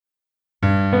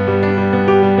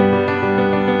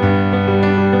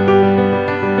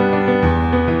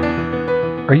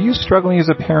Are you struggling as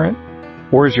a parent?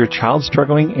 Or is your child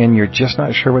struggling and you're just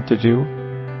not sure what to do?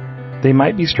 They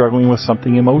might be struggling with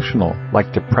something emotional,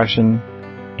 like depression,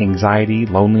 anxiety,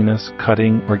 loneliness,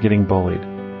 cutting, or getting bullied.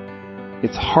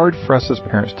 It's hard for us as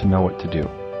parents to know what to do.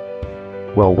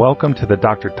 Well, welcome to the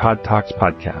Dr. Todd Talks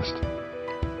podcast.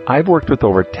 I've worked with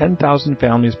over 10,000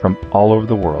 families from all over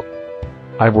the world.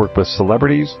 I've worked with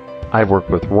celebrities, I've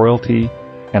worked with royalty,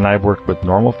 and I've worked with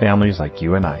normal families like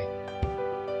you and I.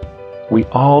 We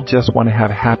all just want to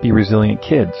have happy, resilient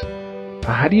kids.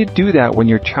 How do you do that when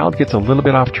your child gets a little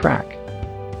bit off track?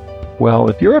 Well,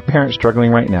 if you're a parent struggling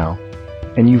right now,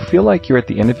 and you feel like you're at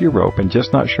the end of your rope and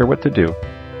just not sure what to do,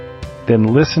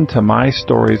 then listen to my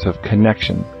stories of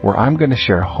connection, where I'm going to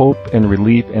share hope and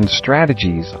relief and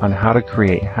strategies on how to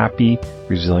create happy,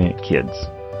 resilient kids.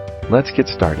 Let's get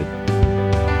started.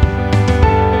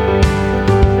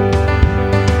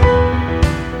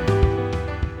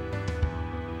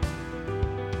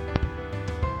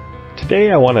 Today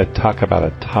I want to talk about a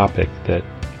topic that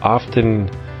often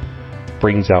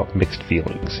brings out mixed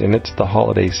feelings, and it's the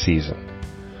holiday season.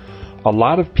 A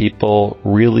lot of people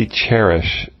really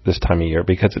cherish this time of year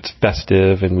because it's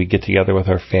festive and we get together with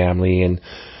our family and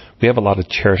we have a lot of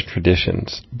cherished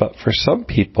traditions. But for some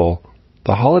people,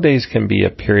 the holidays can be a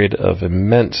period of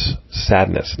immense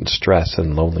sadness and stress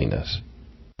and loneliness.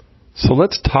 So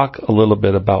let's talk a little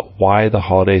bit about why the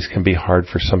holidays can be hard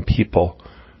for some people.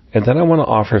 And then I want to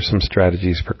offer some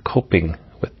strategies for coping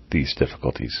with these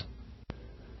difficulties.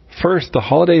 First, the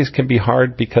holidays can be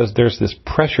hard because there's this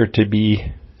pressure to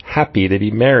be happy, to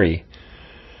be merry.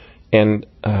 And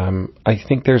I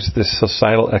think there's this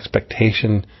societal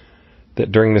expectation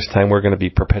that during this time we're going to be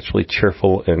perpetually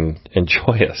cheerful and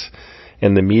joyous.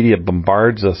 And the media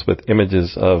bombards us with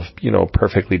images of,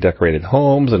 perfectly decorated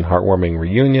homes and heartwarming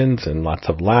reunions and lots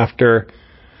of laughter.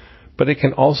 But it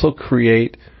can also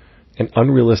create an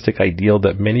unrealistic ideal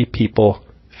that many people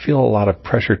feel a lot of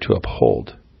pressure to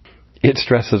uphold. It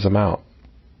stresses them out.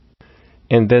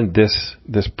 And then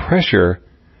this pressure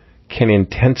can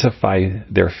intensify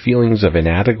their feelings of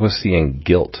inadequacy and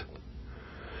guilt.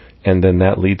 And then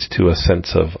that leads to a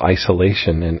sense of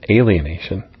isolation and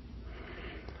alienation.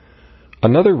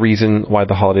 Another reason why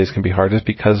the holidays can be hard is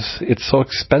because it's so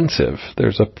expensive.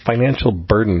 There's a financial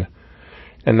burden,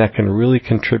 and that can really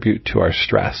contribute to our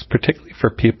stress, particularly for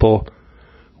people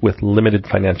with limited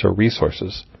financial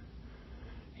resources.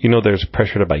 There's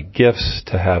pressure to buy gifts,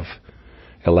 to have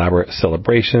elaborate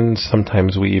celebrations.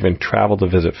 Sometimes we even travel to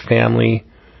visit family,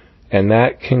 and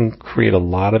that can create a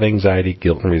lot of anxiety,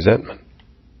 guilt, and resentment.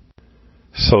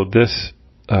 So this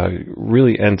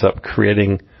really ends up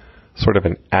creating sort of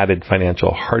an added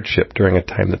financial hardship during a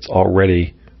time that's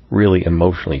already really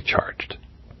emotionally charged.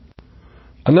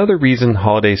 Another reason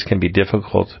holidays can be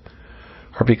difficult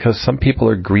are because some people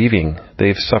are grieving.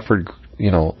 They've suffered,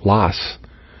 loss.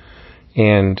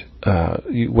 And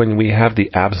when we have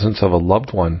the absence of a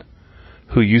loved one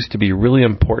who used to be really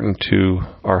important to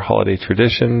our holiday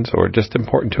traditions or just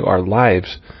important to our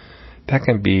lives, that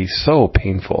can be so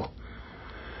painful.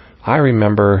 I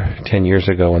remember 10 years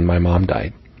ago when my mom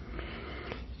died.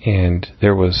 And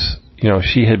there was,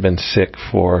 she had been sick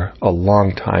for a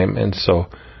long time. And so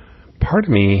part of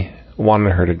me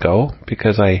wanted her to go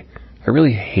because I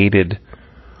really hated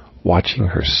watching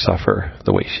her suffer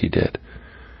the way she did.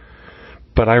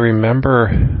 But I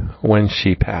remember when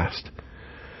she passed,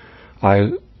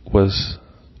 I was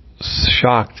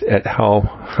shocked at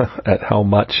how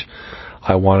much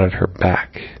I wanted her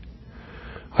back.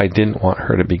 I didn't want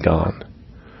her to be gone.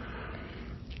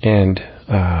 And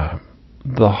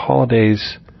the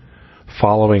holidays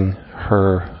following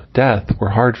her death were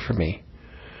hard for me.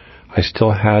 I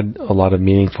still had a lot of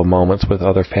meaningful moments with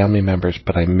other family members,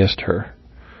 but I missed her.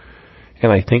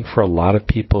 And I think for a lot of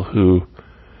people who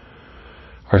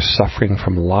are suffering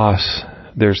from loss,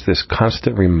 there's this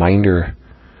constant reminder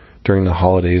during the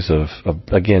holidays of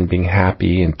again, being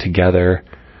happy and together,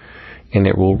 and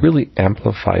it will really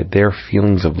amplify their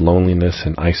feelings of loneliness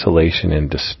and isolation and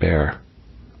despair.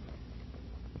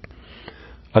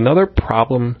 Another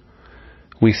problem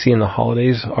we see in the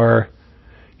holidays are,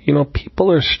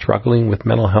 people are struggling with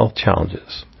mental health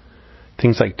challenges.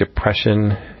 Things like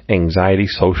depression, anxiety,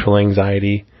 social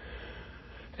anxiety.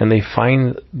 And they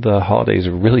find the holidays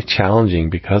really challenging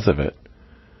because of it.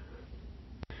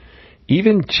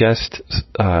 Even just,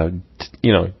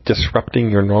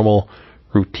 disrupting your normal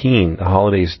routine, the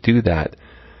holidays do that.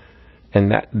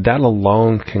 And that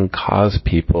alone can cause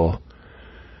people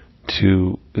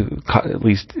to, at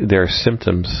least their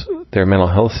symptoms, their mental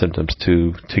health symptoms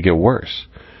to get worse.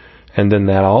 And then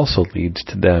that also leads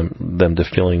to them to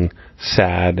feeling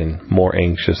sad and more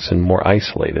anxious and more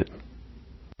isolated.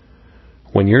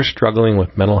 When you're struggling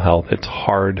with mental health, it's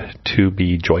hard to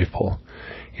be joyful.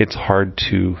 It's hard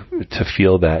to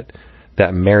feel that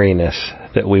merriness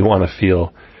that we want to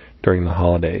feel during the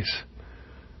holidays.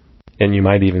 And you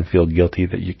might even feel guilty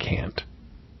that you can't.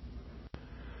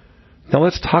 Now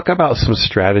let's talk about some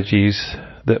strategies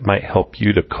that might help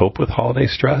you to cope with holiday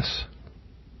stress.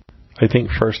 I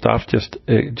think first off, just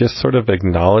sort of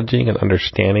acknowledging and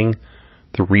understanding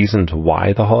the reasons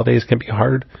why the holidays can be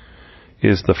hard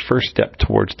is the first step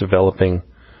towards developing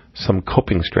some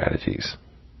coping strategies.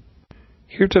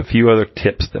 Here's a few other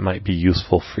tips that might be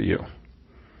useful for you.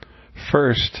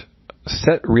 First,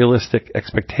 set realistic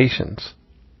expectations.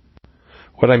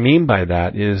 What I mean by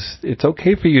that is it's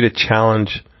okay for you to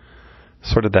challenge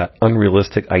sort of that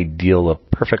unrealistic ideal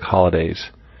of perfect holidays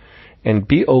and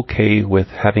be okay with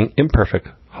having imperfect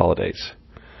holidays.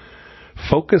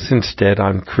 Focus instead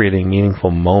on creating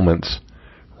meaningful moments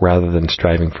rather than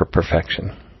striving for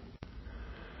perfection.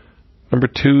 Number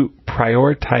 2,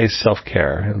 prioritize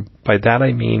self-care. And by that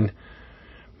I mean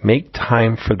make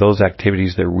time for those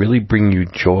activities that really bring you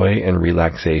joy and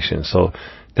relaxation. So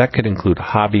that could include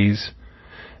hobbies,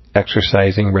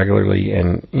 exercising regularly,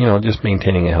 and just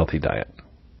maintaining a healthy diet.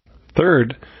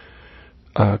 Third,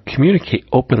 communicate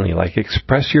openly, like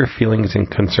express your feelings and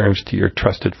concerns to your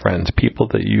trusted friends, people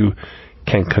that you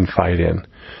can confide in,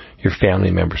 your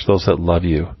family members, those that love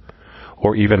you,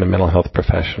 or even a mental health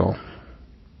professional.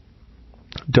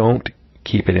 Don't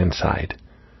keep it inside.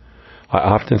 I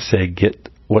often say get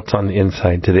what's on the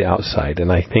inside to the outside,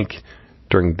 and I think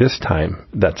during this time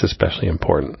that's especially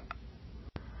important.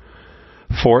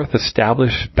 Fourth,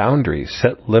 establish boundaries,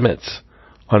 set limits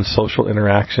on social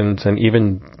interactions and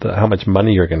even how much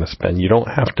money you're going to spend. You don't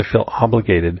have to feel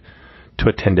obligated to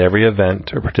attend every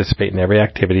event or participate in every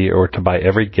activity or to buy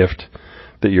every gift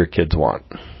that your kids want.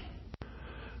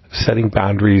 Setting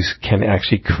boundaries can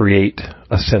actually create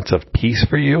a sense of peace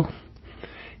for you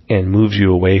and moves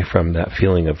you away from that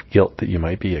feeling of guilt that you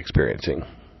might be experiencing.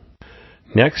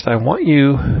 Next, I want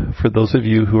you, for those of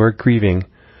you who are grieving,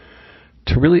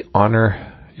 to really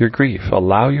honor your grief.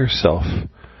 Allow yourself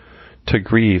to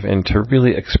grieve and to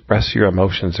really express your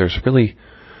emotions. There's really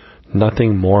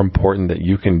nothing more important that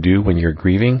you can do when you're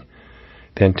grieving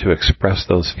than to express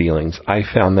those feelings. I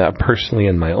found that personally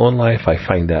in my own life. I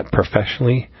find that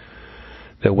professionally,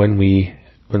 that when we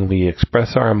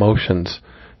express our emotions,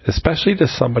 especially to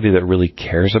somebody that really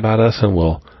cares about us and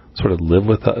will sort of live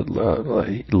with us,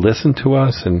 listen to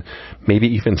us, and maybe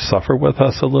even suffer with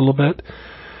us a little bit,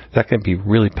 that can be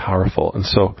really powerful. And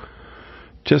so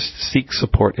just seek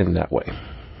support in that way.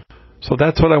 So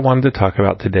that's what I wanted to talk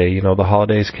about today. The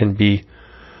holidays can be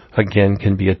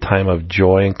a time of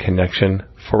joy and connection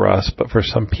for us, but for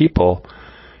some people,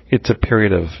 it's a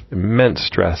period of immense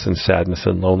stress and sadness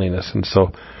and loneliness. And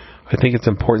so I think it's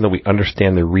important that we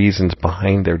understand the reasons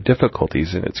behind their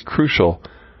difficulties, and it's crucial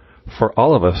for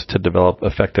all of us to develop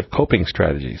effective coping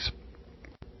strategies.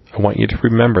 I want you to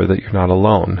remember that you're not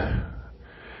alone,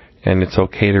 and it's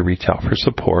okay to reach out for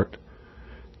support,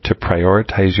 to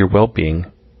prioritize your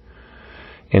well-being,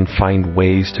 and find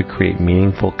ways to create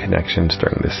meaningful connections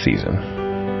during this season.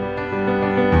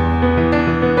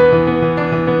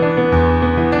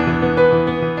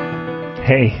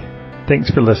 Hey, thanks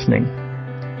for listening.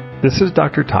 This is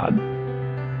Dr. Todd.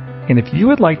 And if you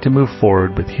would like to move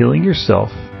forward with healing yourself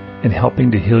and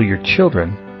helping to heal your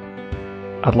children,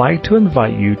 I'd like to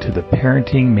invite you to the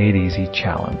Parenting Made Easy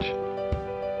Challenge.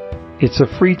 It's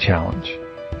a free challenge,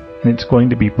 and it's going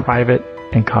to be private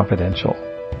and confidential.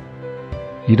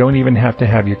 You don't even have to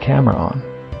have your camera on.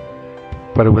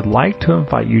 But I would like to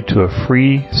invite you to a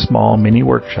free, small mini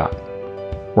workshop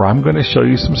where I'm going to show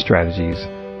you some strategies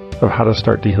of how to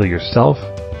start to heal yourself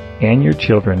and your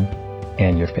children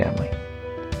and your family.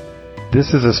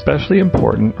 This is especially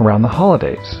important around the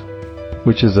holidays,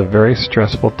 which is a very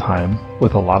stressful time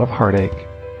with a lot of heartache,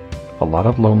 a lot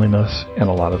of loneliness, and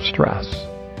a lot of stress.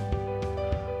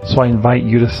 So I invite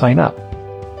you to sign up.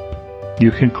 You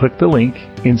can click the link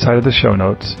inside of the show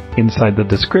notes, inside the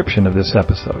description of this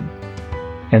episode,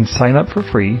 and sign up for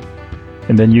free,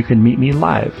 and then you can meet me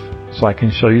live so I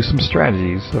can show you some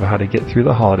strategies of how to get through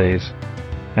the holidays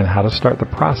and how to start the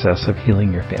process of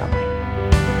healing your family.